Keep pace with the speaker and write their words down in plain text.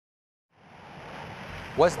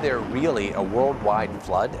Was there really a worldwide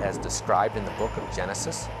flood as described in the book of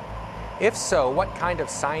Genesis? If so, what kind of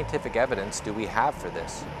scientific evidence do we have for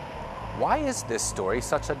this? Why is this story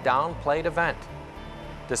such a downplayed event?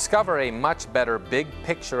 Discover a much better big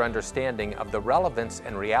picture understanding of the relevance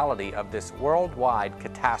and reality of this worldwide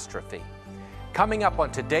catastrophe. Coming up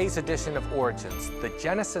on today's edition of Origins, the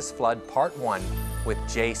Genesis Flood Part 1 with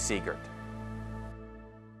J. Seegert.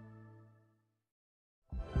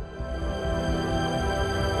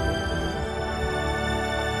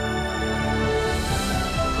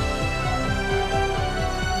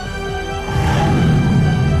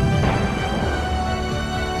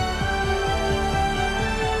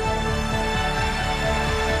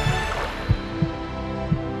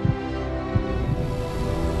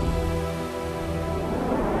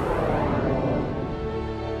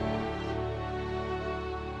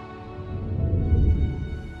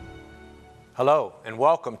 Hello and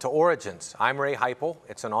welcome to Origins. I'm Ray Heiple.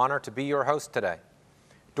 It's an honor to be your host today.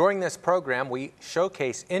 During this program, we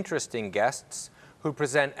showcase interesting guests who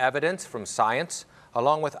present evidence from science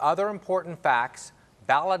along with other important facts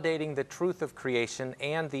validating the truth of creation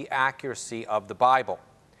and the accuracy of the Bible.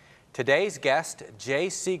 Today's guest, J.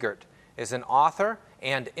 Seegert, is an author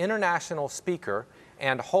and international speaker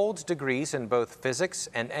and holds degrees in both physics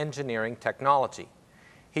and engineering technology.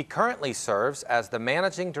 He currently serves as the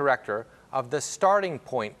managing director of the Starting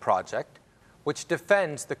Point Project, which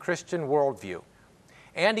defends the Christian worldview.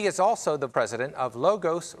 And he is also the president of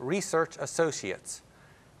Logos Research Associates.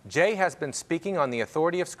 Jay has been speaking on the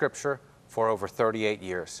authority of Scripture for over 38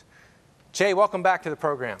 years. Jay, welcome back to the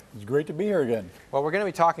program. It's great to be here again. Well, we're going to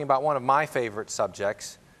be talking about one of my favorite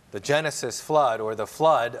subjects, the Genesis flood, or the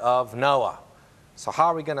flood of Noah. So how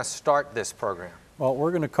are we going to start this program? Well,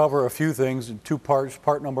 we're going to cover a few things in two parts.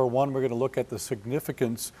 Part number one, we're going to look at the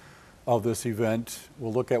significance of this event.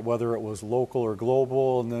 We'll look at whether it was local or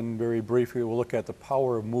global, and then very briefly we'll look at the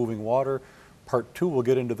power of moving water. Part two, we'll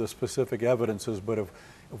get into the specific evidences, but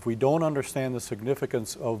if we don't understand the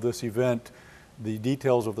significance of this event, the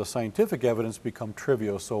details of the scientific evidence become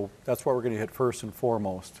trivial, so that's what we're going to hit first and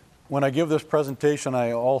foremost. When I give this presentation,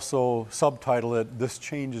 I also subtitle it, This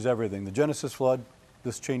Changes Everything. The Genesis Flood,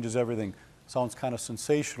 This Changes Everything. Sounds kind of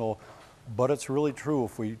sensational, but it's really true.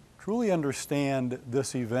 If we truly understand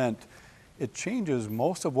this event, it changes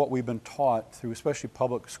most of what we've been taught through especially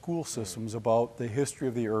public school systems about the history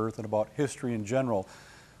of the earth and about history in general.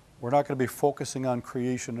 We're not going to be focusing on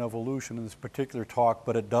creation and evolution in this particular talk,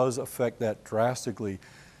 but it does affect that drastically.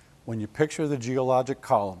 When you picture the geologic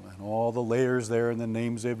column and all the layers there and the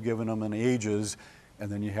names they've given them and ages,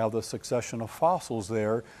 and then you have the succession of fossils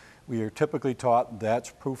there, we are typically taught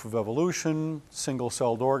that's proof of evolution,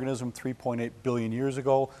 single-celled organism 3.8 billion years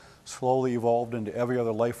ago, slowly evolved into every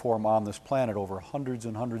other life form on this planet over hundreds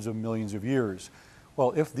and hundreds of millions of years.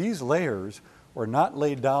 Well, if these layers were not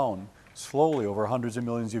laid down slowly over hundreds of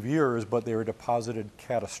millions of years, but they were deposited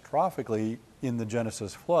catastrophically in the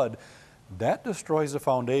Genesis flood, that destroys the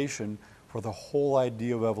foundation for the whole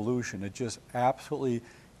idea of evolution. It just absolutely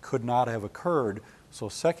could not have occurred. So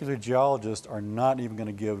secular geologists are not even going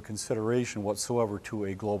to give consideration whatsoever to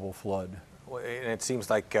a global flood. And it seems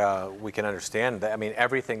like we can understand that. I mean,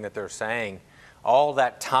 everything that they're saying, all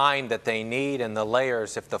that time that they need and the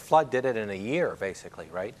layers, if the flood did it in a year, basically,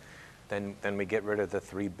 right? Then we get rid of the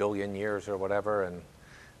 3 billion years or whatever, and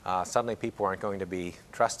suddenly people aren't going to be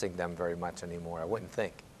trusting them very much anymore, I wouldn't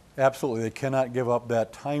think. Absolutely. They cannot give up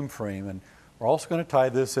that time frame. And we're also going to tie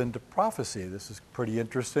this into prophecy. This is pretty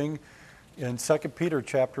interesting. In 2 Peter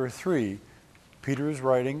chapter 3, Peter is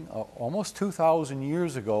writing almost 2,000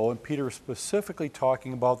 years ago, and Peter is specifically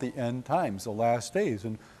talking about the end times, the last days.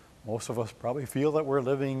 And most of us probably feel that we're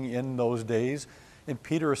living in those days. And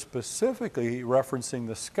Peter is specifically referencing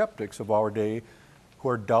the skeptics of our day who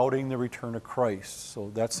are doubting the return of Christ.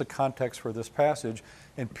 So that's the context for this passage.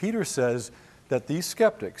 And Peter says that these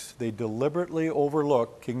skeptics, they deliberately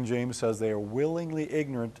overlook, King James says they are willingly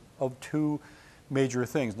ignorant of two major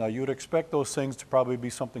things. Now, you would expect those things to probably be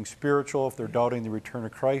something spiritual if they're doubting the return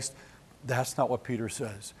of Christ. That's not what Peter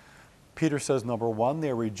says. Peter says, number one,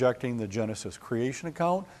 they're rejecting the Genesis creation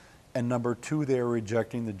account, and number two, they're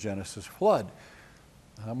rejecting the Genesis flood.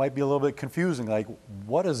 That might be a little bit confusing. Like,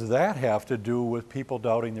 what does that have to do with people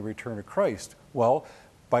doubting the return of Christ? Well,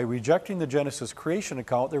 by rejecting the Genesis creation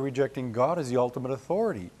account, they're rejecting God as the ultimate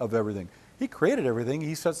authority of everything. He created everything.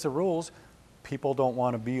 He sets the rules. People don't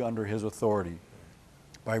want to be under his authority.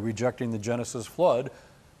 By rejecting the Genesis flood,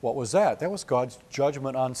 what was that? That was God's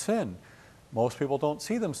judgment on sin. Most people don't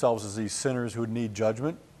see themselves as these sinners who need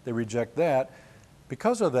judgment. They reject that.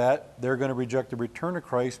 Because of that, they're going to reject the return of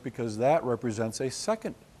Christ because that represents a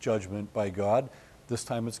second judgment by God, This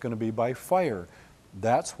time it's going to be by fire.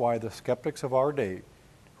 That's why the skeptics of our day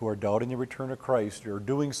who are doubting the return of Christ are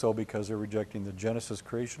doing so, because they're rejecting the Genesis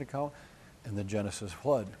creation account and the Genesis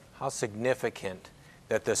flood. How significant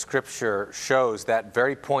that the Scripture shows that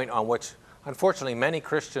very point on which, unfortunately, many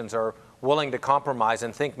Christians are willing to compromise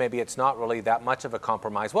and think maybe it's not really that much of a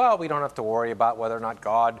compromise. Well, we don't have to worry about whether or not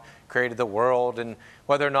God created the world and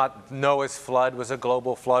whether or not Noah's flood was a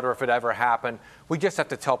global flood or if it ever happened. We just have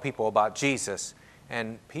to tell people about Jesus.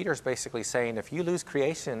 And Peter's basically saying if you lose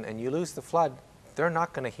creation and you lose the flood, they're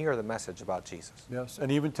not going to hear the message about Jesus. Yes, and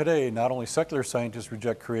even today, not only secular scientists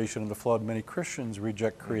reject creation and the flood, many Christians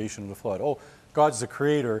reject creation and the flood. Oh, God's the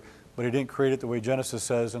creator, but he didn't create it the way Genesis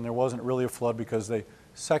says, and there wasn't really a flood because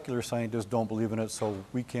secular scientists don't believe in it, so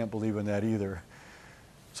we can't believe in that either.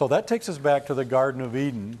 So that takes us back to the Garden of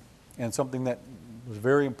Eden, and something that was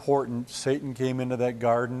very important. Satan came into that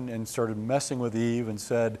garden and started messing with Eve and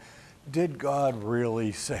said, did God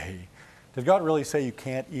really say? Did God really say you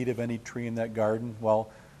can't eat of any tree in that garden? Well,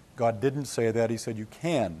 God didn't say that. He said you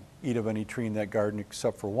can eat of any tree in that garden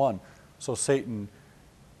except for one. So Satan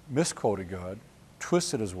misquoted God,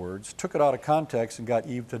 twisted his words, took it out of context, and got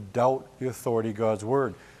Eve to doubt the authority of God's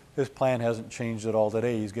word. His plan hasn't changed at all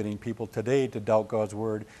today. He's getting people today to doubt God's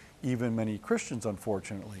word, even many Christians,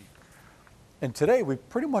 unfortunately. And today, we've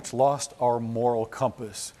pretty much lost our moral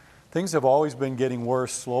compass. Things have always been getting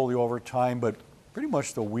worse slowly over time, but pretty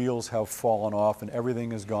much the wheels have fallen off and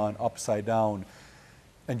everything has gone upside down.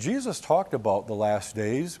 And Jesus talked about the last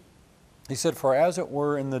days. He said, for as it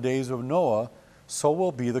were in the days of Noah, so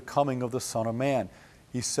will be the coming of the Son of Man.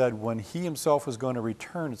 He said when he himself is going to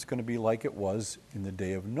return, it's going to be like it was in the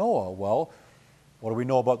day of Noah. Well, what do we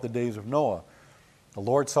know about the days of Noah? The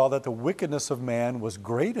Lord saw that the wickedness of man was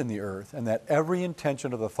great in the earth, and that every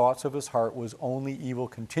intention of the thoughts of his heart was only evil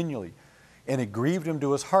continually. And it grieved him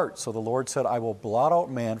to his heart. So the Lord said, I will blot out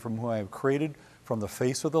man from whom I have created from the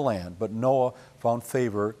face of the land. But Noah found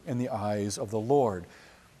favor in the eyes of the Lord.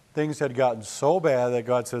 Things had gotten so bad that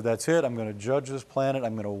God said, that's it, I'm going to judge this planet,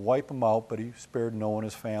 I'm going to wipe them out, but he spared Noah and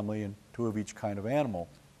his family and 2 of each kind of animal.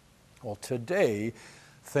 Well, today,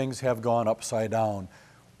 things have gone upside down.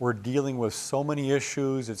 We're dealing with so many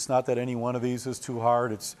issues. It's not that any one of these is too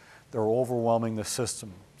hard, they're overwhelming the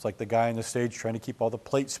system. It's like the guy on the stage trying to keep all the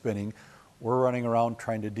plates spinning. We're running around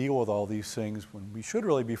trying to deal with all these things when we should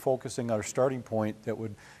really be focusing on our starting point that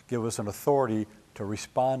would give us an authority to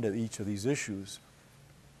respond to each of these issues.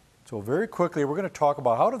 So very quickly, we're going to talk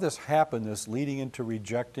about how did this happen, this leading into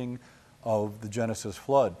rejecting of the Genesis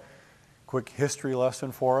flood. Quick history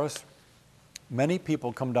lesson for us. Many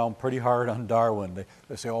people come down pretty hard on Darwin.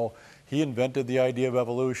 They say, oh, he invented the idea of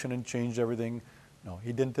evolution and changed everything. No,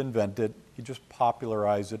 he didn't invent it. He just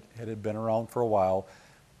popularized it. It had been around for a while.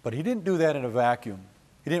 But he didn't do that in a vacuum.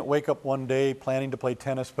 He didn't wake up one day planning to play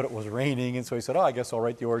tennis, but it was raining, and so he said, oh, I guess I'll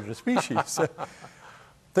write the origin of species.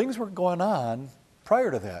 Things were going on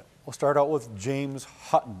prior to that. We'll start out with James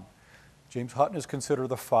Hutton. James Hutton is considered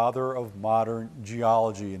the father of modern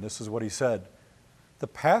geology, and this is what he said. The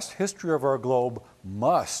past history of our globe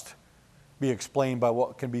must be explained by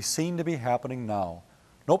what can be seen to be happening now.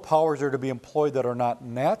 No powers are to be employed that are not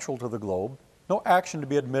natural to the globe, no action to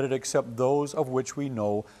be admitted except those of which we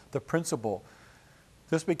know the principle.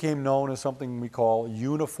 This became known as something we call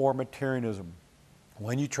uniformitarianism.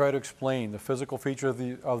 When you try to explain the physical feature of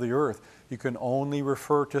the earth, you can only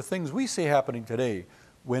refer to things we see happening today,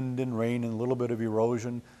 wind and rain and a little bit of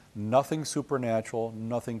erosion, nothing supernatural,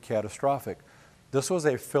 nothing catastrophic. This was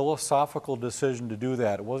a philosophical decision to do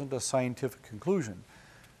that. It wasn't a scientific conclusion.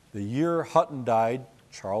 The year Hutton died,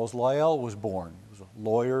 Charles Lyell was born. He was a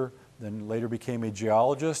lawyer, then later became a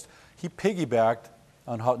geologist. He piggybacked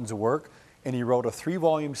on Hutton's work, and he wrote a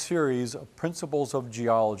 3-volume series of Principles of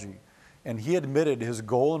Geology. And he admitted his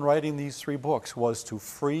goal in writing these 3 books was to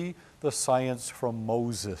free the science from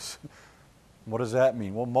Moses. What does that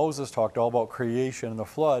mean? Well, Moses talked all about creation and the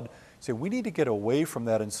flood. He said we need to get away from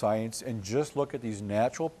that in science and just look at these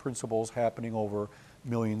natural principles happening over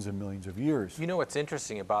millions and millions of years. You know what's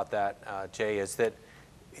interesting about that, Jay, is that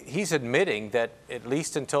he's admitting that at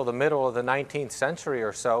least until the middle of the 19th century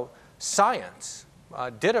or so, science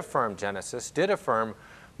did affirm Genesis, did affirm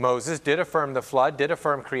Moses, did affirm the flood, did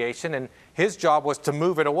affirm creation, and his job was to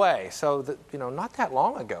move it away. So, not that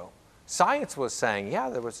long ago, science was saying, yeah,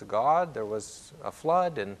 there was a God, there was a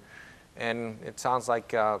flood, and it sounds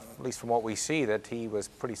like, at least from what we see, that he was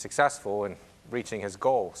pretty successful in reaching his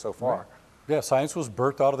goal so far. Right. Yeah, science was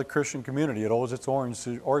birthed out of the Christian community. It owes its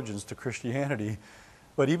origins to Christianity.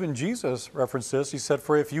 But even Jesus referenced this. He said,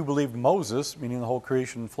 for if you believed Moses, meaning the whole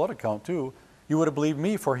creation flood account too, you would have believed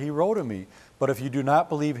me, for he wrote of me. But if you do not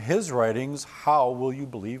believe his writings, how will you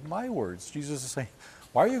believe my words? Jesus is saying,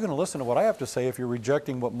 why are you going to listen to what I have to say if you're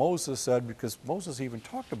rejecting what Moses said, because Moses even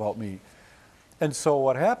talked about me? And so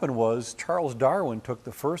what happened was Charles Darwin took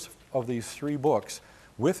the first of these 3 books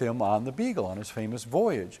with him on the Beagle on his famous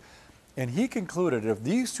voyage. And he concluded if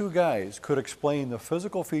these 2 guys could explain the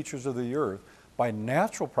physical features of the earth by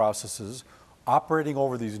natural processes operating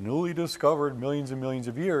over these newly discovered millions and millions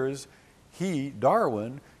of years, he,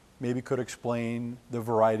 Darwin, maybe could explain the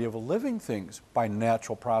variety of living things by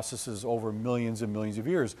natural processes over millions and millions of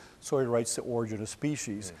years. So he writes The Origin of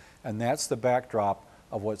Species. And that's the backdrop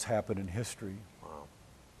of what's happened in history. Wow.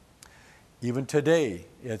 Even today,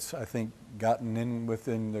 it's, I think, gotten in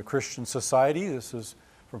within the Christian society. This is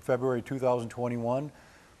from February 2021.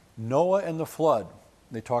 Noah and the flood.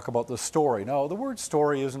 They talk about the story. Now, the word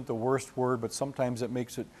story isn't the worst word, but sometimes it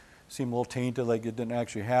makes it seem a little tainted, like it didn't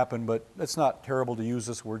actually happen, but it's not terrible to use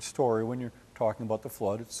this word story when you're talking about the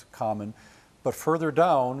flood. It's common. But further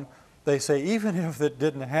down, they say, even if it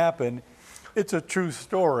didn't happen, it's a true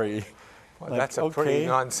story. Well, like, that's a pretty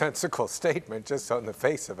nonsensical statement, just on the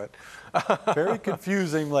face of it. Very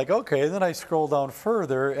confusing, like, okay, and then I scroll down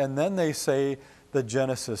further, and then they say the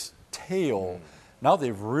Genesis tale. Now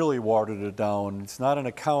they've really watered it down. It's not an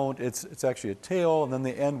account, it's actually a tale, and then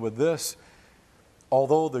they end with this.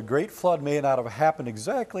 Although the great flood may not have happened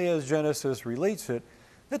exactly as Genesis relates it,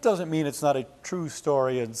 that doesn't mean it's not a true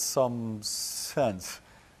story in some sense.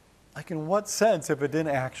 Like in what sense if it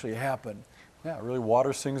didn't actually happen? Yeah, it really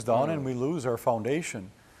waters things down and we lose our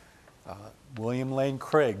foundation. William Lane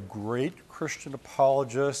Craig, great Christian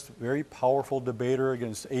apologist, very powerful debater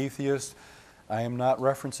against atheists. I am not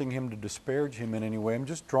referencing him to disparage him in any way. I'm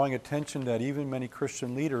just drawing attention that even many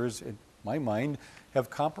Christian leaders, in my mind, have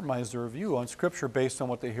compromised their view on Scripture based on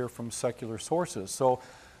what they hear from secular sources. So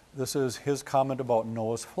this is his comment about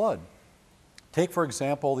Noah's flood. Take, for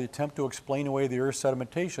example, the attempt to explain away the Earth's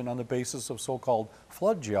sedimentation on the basis of so-called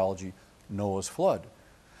flood geology, Noah's flood.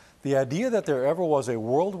 The idea that there ever was a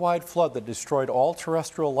worldwide flood that destroyed all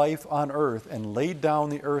terrestrial life on Earth and laid down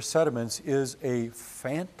the Earth's sediments is a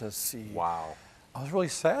fantasy. Wow. I was really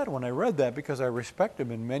sad when I read that because I respect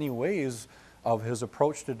him in many ways of his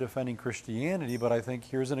approach to defending Christianity, but I think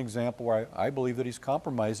here's an example where I believe that he's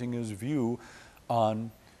compromising his view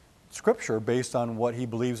on Scripture based on what he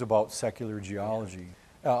believes about secular geology.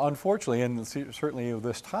 Unfortunately, and certainly with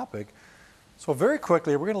this topic, so very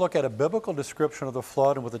quickly, we're going to look at a biblical description of the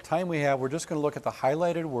flood, and with the time we have, we're just going to look at the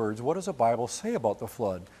highlighted words. What does the Bible say about the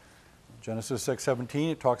flood? Genesis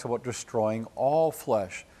 6:17, it talks about destroying all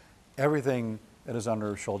flesh. Everything that is on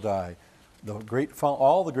earth shall die.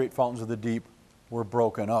 All the great fountains of the deep were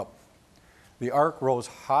broken up. The ark rose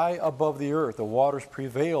high above the earth. The waters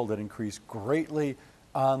prevailed and increased greatly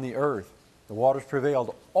on the earth. The waters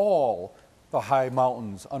prevailed. All the high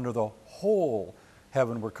mountains under the whole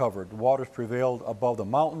heaven were covered. The waters prevailed above the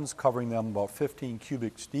mountains, covering them about 15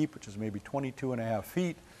 cubits deep, which is maybe 22.5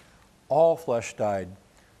 feet. All flesh died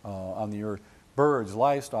on the earth. Birds,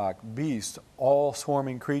 livestock, beasts, all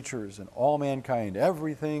swarming creatures, and all mankind,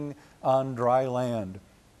 everything on dry land,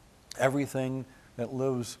 everything that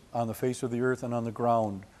lives on the face of the earth and on the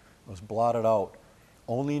ground was blotted out.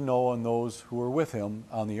 Only Noah and those who were with him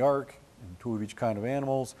on the ark, and 2 of each kind of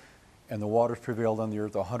animals, and the waters prevailed on the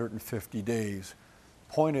earth 150 days.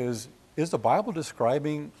 Point is the Bible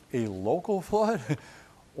describing a local flood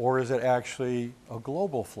or is it actually a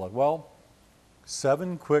global flood? Well,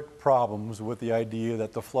 7 quick problems with the idea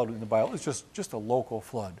that the flood in the Bible is just a local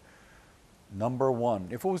flood. Number 1,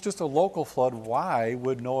 if it was just a local flood, why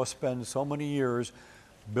would Noah spend so many years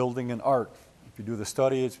building an ark? If you do the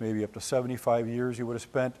study, it's maybe up to 75 years he would have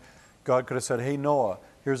spent. God could have said, hey, Noah,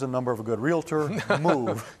 here's the number of a good realtor,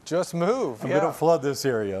 move. Just move, I'm going to flood this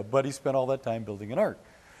area. But he spent all that time building an ark.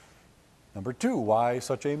 Number 2, why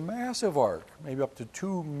such a massive ark? Maybe up to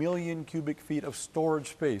 2 million cubic feet of storage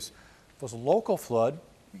space. If it was a local flood,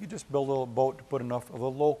 you could just build a boat to put enough of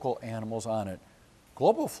the local animals on it.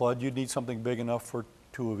 Global flood, you'd need something big enough for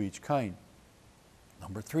 2 of each kind.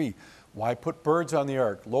 Number 3, why put birds on the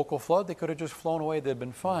ark? Local flood, they could have just flown away, they'd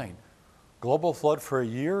been fine. Global flood for a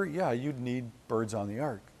year, yeah, you'd need birds on the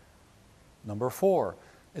ark. Number 4,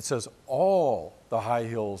 it says all the high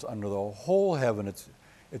hills under the whole heaven.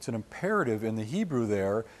 It's an imperative in the Hebrew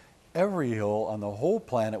there. Every hill on the whole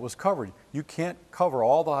planet was covered. You can't cover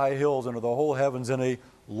all the high hills under the whole heavens in a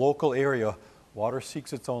local area. Water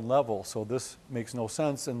seeks its own level, so this makes no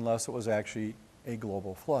sense unless it was actually a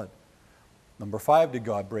global flood. Number 5, did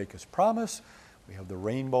God break his promise? We have the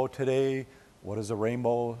rainbow today. What is the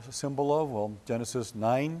rainbow a symbol of? Well, Genesis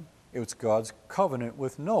 9, it's God's covenant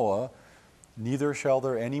with Noah neither shall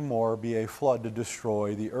there any more be a flood to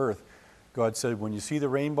destroy the earth. God said, when you see the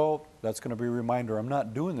rainbow, that's going to be a reminder, I'm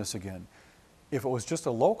not doing this again. If it was just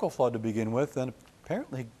a local flood to begin with, then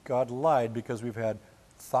apparently God lied, because we've had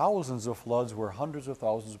thousands of floods where hundreds of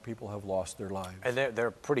thousands of people have lost their lives. And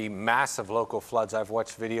they're pretty massive local floods. I've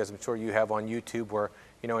watched videos, I'm sure you have on YouTube, where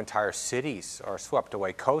entire cities are swept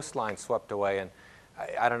away, coastlines swept away, and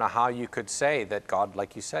I don't know how you could say that God,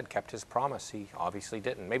 like you said, kept his promise. He obviously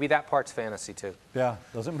didn't. Maybe that part's fantasy too. Yeah,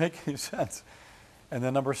 doesn't make any sense. And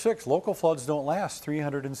then number 6, local floods don't last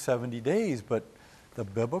 370 days, but the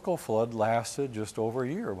biblical flood lasted just over a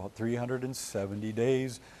year, about 370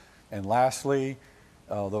 days. And lastly,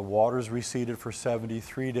 the waters receded for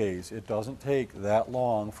 73 days. It doesn't take that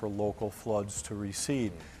long for local floods to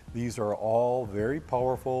recede. These are all very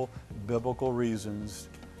powerful biblical reasons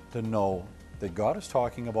to know that God is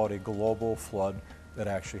talking about a global flood that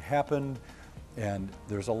actually happened. And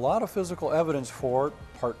there's a lot of physical evidence for it.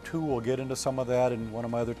 Part 2, we'll get into some of that. In one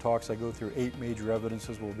of my other talks, I go through 8 major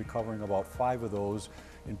evidences. We'll be covering about 5 of those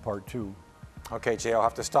in part 2. Okay, Jay, I'll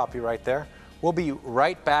have to stop you right there. We'll be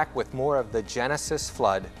right back with more of the Genesis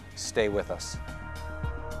flood. Stay with us.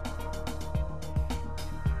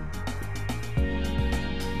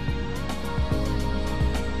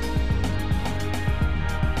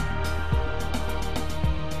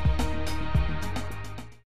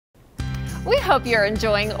 We hope you're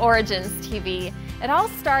enjoying Origins TV. It all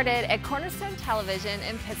started at Cornerstone Television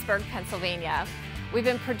in Pittsburgh, Pennsylvania. We've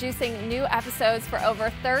been producing new episodes for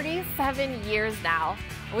over 37 years now.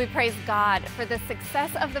 We praise God for the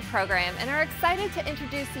success of the program and are excited to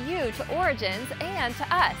introduce you to Origins and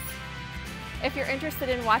to us. If you're interested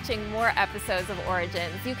in watching more episodes of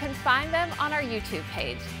Origins, you can find them on our YouTube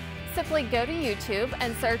page. Simply go to YouTube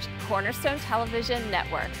and search Cornerstone Television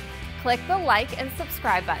Network. Click the like and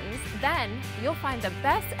subscribe buttons, then you'll find the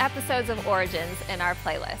best episodes of Origins in our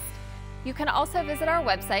playlist. You can also visit our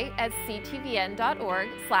website at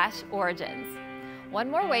ctvn.org/origins. One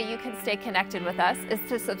more way you can stay connected with us is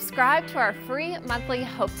to subscribe to our free monthly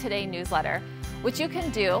Hope Today newsletter, which you can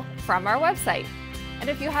do from our website. And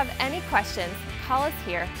if you have any questions, call us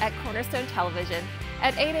here at Cornerstone Television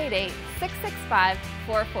at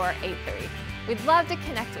 888-665-4483. We'd love to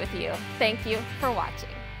connect with you. Thank you for watching.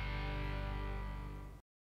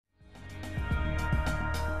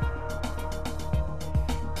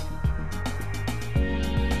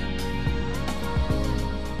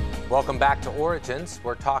 Welcome back to Origins.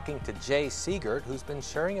 We're talking to Jay Seegert, who's been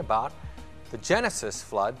sharing about the Genesis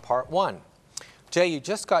flood, part 1. Jay, you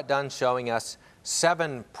just got done showing us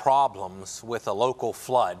 7 problems with a local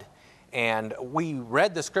flood, and we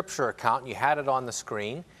read the scripture account, and you had it on the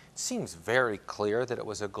screen. It seems very clear that it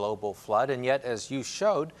was a global flood, and yet, as you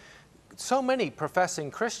showed, so many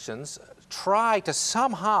professing Christians try to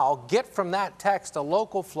somehow get from that text a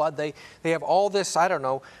local flood. They have all this, I don't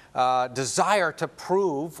know, desire to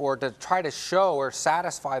prove or to try to show or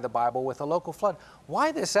satisfy the Bible with a local flood.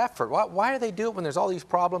 Why this effort? Why do they do it when there's all these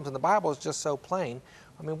problems and the Bible is just so plain?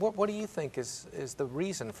 I mean, what do you think is the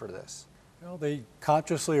reason for this? Well, they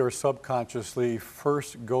consciously or subconsciously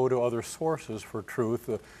first go to other sources for truth,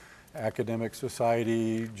 academic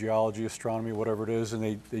society, geology, astronomy, whatever it is,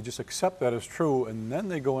 and they just accept that as true, and then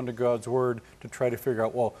they go into God's Word to try to figure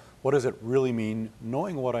out, well, what does it really mean?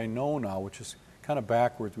 Knowing what I know now, which is kind of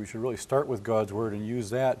backwards, we should really start with God's Word and use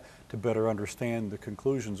that to better understand the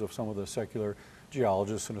conclusions of some of the secular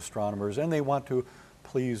geologists and astronomers, and they want to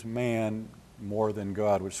please man more than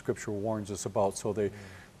God, which Scripture warns us about, so they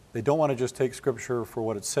don't want to just take Scripture for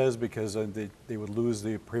what it says, because they would lose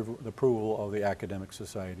the approval of the academic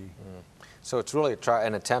society. So it's really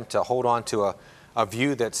an attempt to hold on to a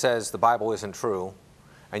view that says the Bible isn't true,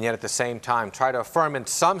 and yet at the same time try to affirm in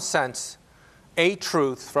some sense a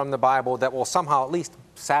truth from the Bible that will somehow at least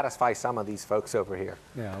satisfy some of these folks over here.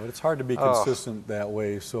 Yeah, but it's hard to be consistent that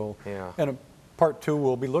way. So, and in part 2,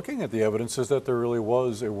 we'll be looking at the evidences that there really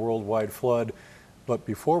was a worldwide flood. But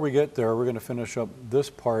before we get there, we're going to finish up this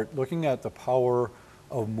part looking at the power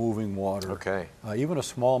of moving water. Okay. Even a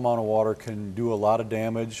small amount of water can do a lot of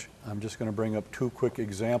damage. I'm just going to bring up 2 quick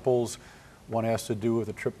examples. One has to do with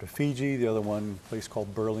a trip to Fiji, the other one a place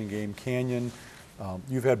called Burlingame Canyon.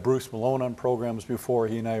 You've had Bruce Malone on programs before.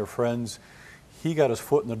 He and I are friends. He got his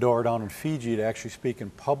foot in the door down in Fiji to actually speak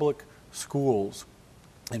in public schools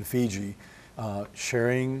in Fiji.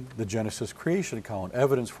 Sharing the Genesis creation account,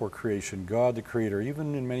 evidence for creation, God the Creator,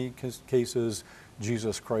 even in many cases,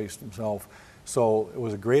 Jesus Christ himself. So it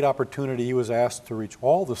was a great opportunity. He was asked to reach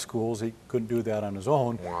all the schools. He couldn't do that on his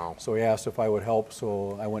own. Wow. So he asked if I would help.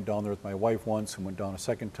 So I went down there with my wife once and went down a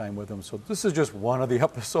second time with him. So this is just one of the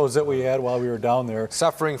episodes that we had while we were down there.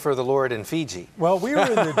 Suffering for the Lord in Fiji. Well, we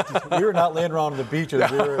were not laying around on the beaches.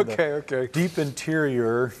 We were in Okay. deep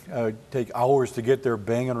interior. Take hours to get there,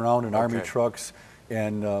 banging around in Army trucks.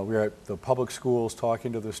 And we were at the public schools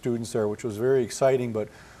talking to the students there, which was very exciting. But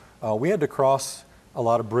we had to cross a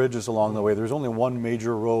lot of bridges along the way. There's only one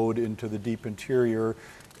major road into the deep interior,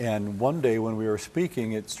 and one day when we were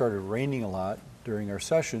speaking, it started raining a lot during our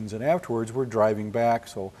sessions, and afterwards we're driving back,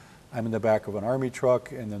 so I'm in the back of an Army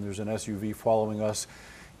truck, and then there's an SUV following us,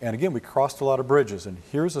 and again, we crossed a lot of bridges, and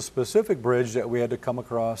here's a specific bridge that we had to come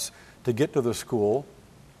across to get to the school,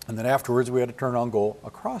 and then afterwards we had to turn around and go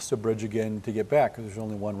across the bridge again to get back, because there's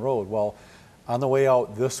only one road. Well, on the way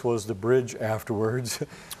out, this was the bridge afterwards.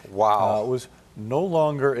 Wow. It was no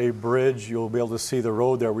longer a bridge. You'll be able to see the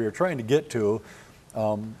road that we were trying to get to.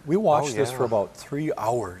 We watched this for about 3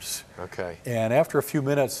 hours. Okay. And after a few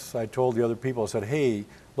minutes, I told the other people, I said, hey,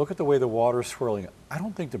 look at the way the water's swirling. I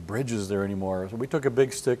don't think the bridge is there anymore. So we took a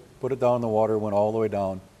big stick, put it down in the water, went all the way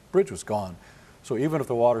down. Bridge was gone. So even if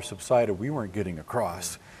the water subsided, we weren't getting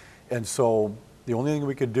across. And so the only thing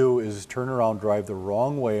we could do is turn around, drive the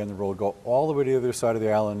wrong way on the road, go all the way to the other side of the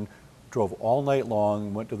island, drove all night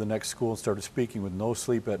long, went to the next school and started speaking with no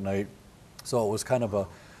sleep at night. So it was kind of a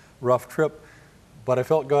rough trip, but I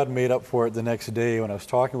felt God made up for it the next day. When I was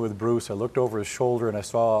talking with Bruce, I looked over his shoulder and I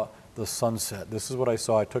saw the sunset. This is what I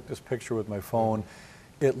saw. I took this picture with my phone.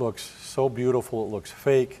 It looks so beautiful. It looks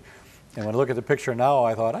fake. And when I look at the picture now,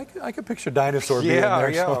 I thought, I could picture a dinosaur being there.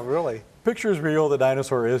 Yeah, So really. picture's real, the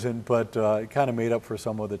dinosaur isn't, but it kind of made up for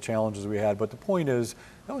some of the challenges we had. But the point is,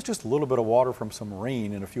 that was just a little bit of water from some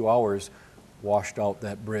rain in a few hours washed out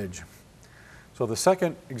that bridge. So the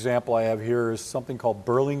second example I have here is something called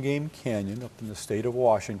Burlingame Canyon up in the state of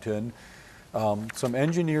Washington. Some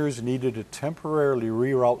engineers needed to temporarily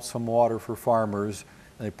reroute some water for farmers,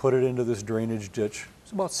 and they put it into this drainage ditch.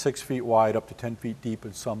 It's about 6 feet wide, up to 10 feet deep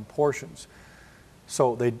in some portions.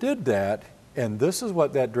 So they did that, and this is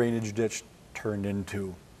what that drainage ditch turned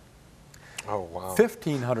into. Oh, wow.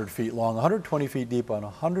 1,500 feet long, 120 feet deep, on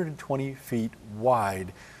 120 feet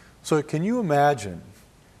wide. So can you imagine,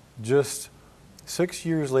 just 6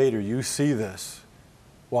 years later, you see this.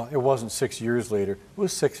 Well, it wasn't 6 years later, it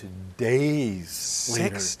was 6 days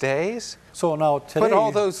later. 6 days? So now today... But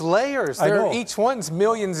all those layers, each one's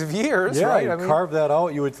millions of years, yeah, right? you carve that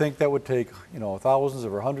out, you would think that would take, thousands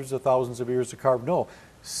or hundreds of thousands of years to carve. No,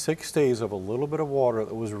 6 days of a little bit of water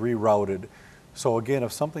that was rerouted. So again,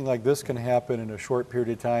 if something like this can happen in a short period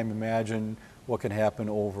of time, imagine what can happen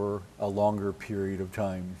over a longer period of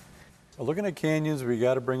time. Looking at canyons, we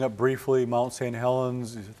got to bring up briefly Mount St.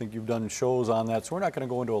 Helens. I think you've done shows on that, so we're not going to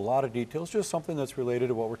go into a lot of details, just something that's related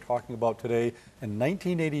to what we're talking about today. In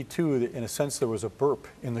 1982, in a sense, there was a burp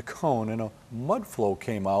in the cone, and a mud flow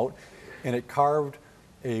came out, and it carved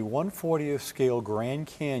a 1/40th scale Grand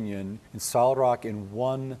Canyon in solid rock in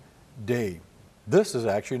one day. This is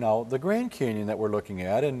actually now the Grand Canyon that we're looking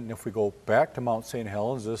at, and if we go back to Mount St.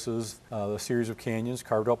 Helens, this is the series of canyons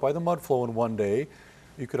carved out by the mud flow in one day.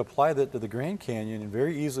 You could apply that to the Grand Canyon and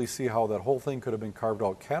very easily see how that whole thing could have been carved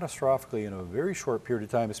out catastrophically in a very short period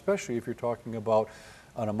of time, especially if you're talking about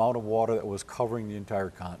an amount of water that was covering the entire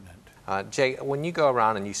continent. Jay, when you go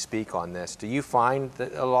around and you speak on this, do you find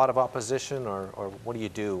that a lot of opposition, or what do you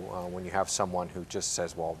do when you have someone who just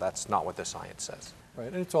says, well, that's not what the science says? Right,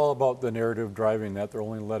 and it's all about the narrative driving that. They're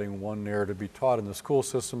only letting one narrative be taught in the school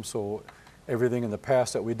system, so everything in the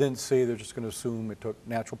past that we didn't see, they're just going to assume it took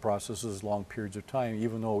natural processes long periods of time,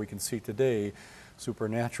 even though we can see today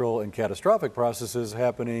supernatural and catastrophic processes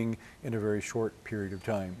happening in a very short period of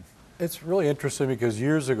time. It's really interesting because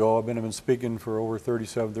years ago, I've been speaking for over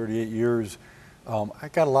 37, 38 years, I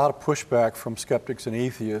got a lot of pushback from skeptics and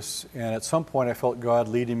atheists, and at some point I felt God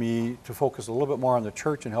leading me to focus a little bit more on the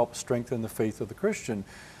church and help strengthen the faith of the Christian.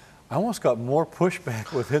 I almost got more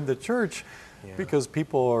pushback within the church because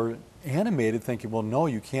people are animated thinking, well, no,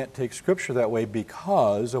 you can't take Scripture that way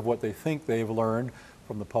because of what they think they've learned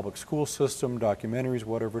from the public school system, documentaries,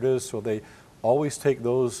 whatever it is. So they always take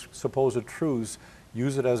those supposed truths,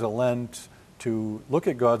 use it as a lens to look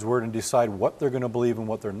at God's Word and decide what they're going to believe and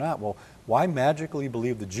what they're not. Well, why magically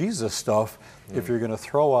believe the Jesus stuff if you're going to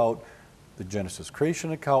throw out the Genesis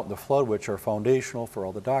creation account and the flood, which are foundational for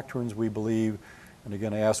all the doctrines we believe? And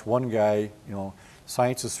again, I asked one guy,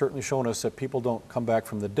 science has certainly shown us that people don't come back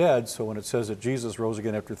from the dead, so when it says that Jesus rose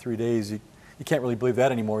again after 3 days, you can't really believe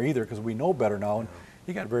that anymore either because we know better now. And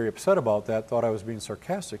he got very upset about that, thought I was being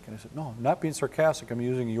sarcastic. And I said, no, I'm not being sarcastic. I'm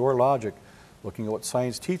using your logic. looking at what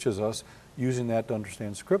science teaches us, using that to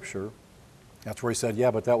understand Scripture. That's where he said,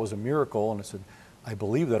 yeah, but that was a miracle. And I said, I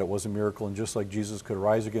believe that it was a miracle, and just like Jesus could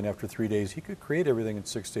rise again after 3 days, he could create everything in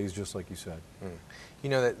 6 days, just like you said. You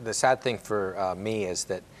know, the sad thing for me is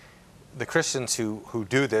that the Christians who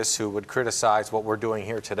do this, who would criticize what we're doing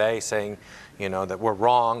here today, saying, you know, that we're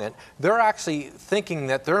wrong, and they're actually thinking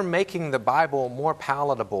that they're making the Bible more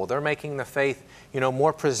palatable. They're making the faith, you know,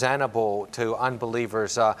 more presentable to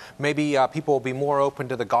unbelievers. Maybe people will be more open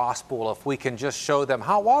to the gospel if we can just show them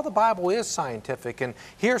how, while the Bible is scientific, and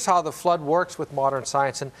here's how the flood works with modern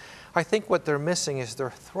science. And I think what they're missing is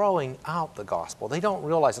they're throwing out the gospel. They don't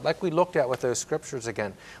realize it. Like we looked at with those scriptures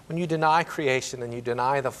again. When you deny creation and you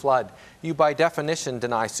deny the flood, you by definition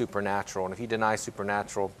deny supernatural. And if you deny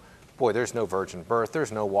supernatural, boy, there's no virgin birth.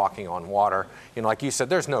 There's no walking on water. You know, like you said,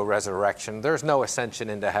 there's no resurrection. There's no ascension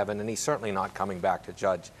into heaven. And he's certainly not coming back to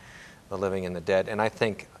judge the living and the dead. And I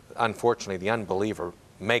think, unfortunately, the unbeliever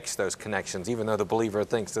makes those connections, even though the believer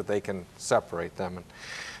thinks that they can separate them. And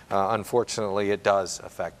unfortunately, it does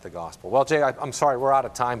affect the gospel. Well, Jay, I'm sorry we're out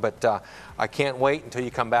of time, but I can't wait until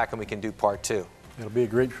you come back and we can do part 2. It'll be a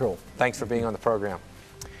great show. Thanks for being on the program.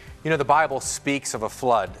 You know, the Bible speaks of a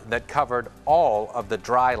flood that covered all of the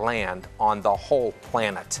dry land on the whole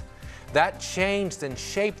planet. That changed and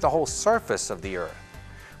shaped the whole surface of the earth.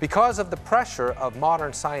 Because of the pressure of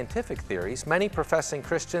modern scientific theories, many professing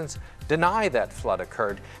Christians deny that flood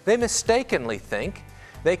occurred. They mistakenly think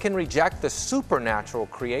they can reject the supernatural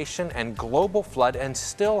creation and global flood and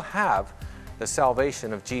still have the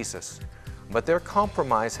salvation of Jesus. But their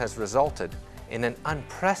compromise has resulted in an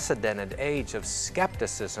unprecedented age of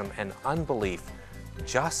skepticism and unbelief,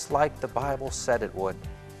 just like the Bible said it would.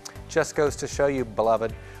 Just goes to show you,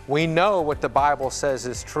 beloved, we know what the Bible says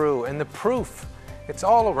is true, and the proof, it's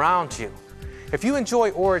all around you. If you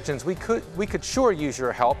enjoy Origins, we could sure use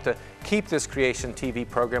your help to keep this Creation TV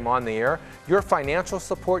program on the air. Your financial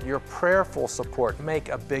support, your prayerful support make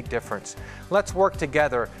a big difference. Let's work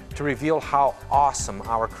together to reveal how awesome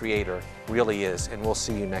our Creator really is, and we'll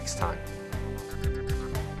see you next time.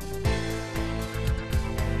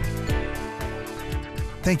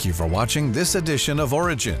 Thank you for watching this edition of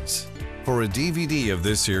Origins. For a DVD of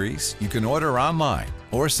this series, you can order online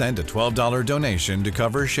or send a $12 donation to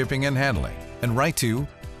cover shipping and handling, and write to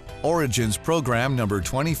Origins Program Number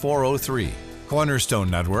 2403,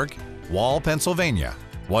 Cornerstone Network, Wall, Pennsylvania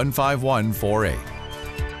 15148.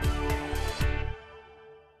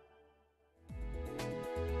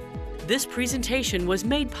 This presentation was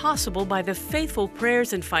made possible by the faithful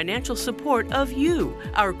prayers and financial support of you,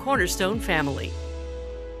 our Cornerstone family.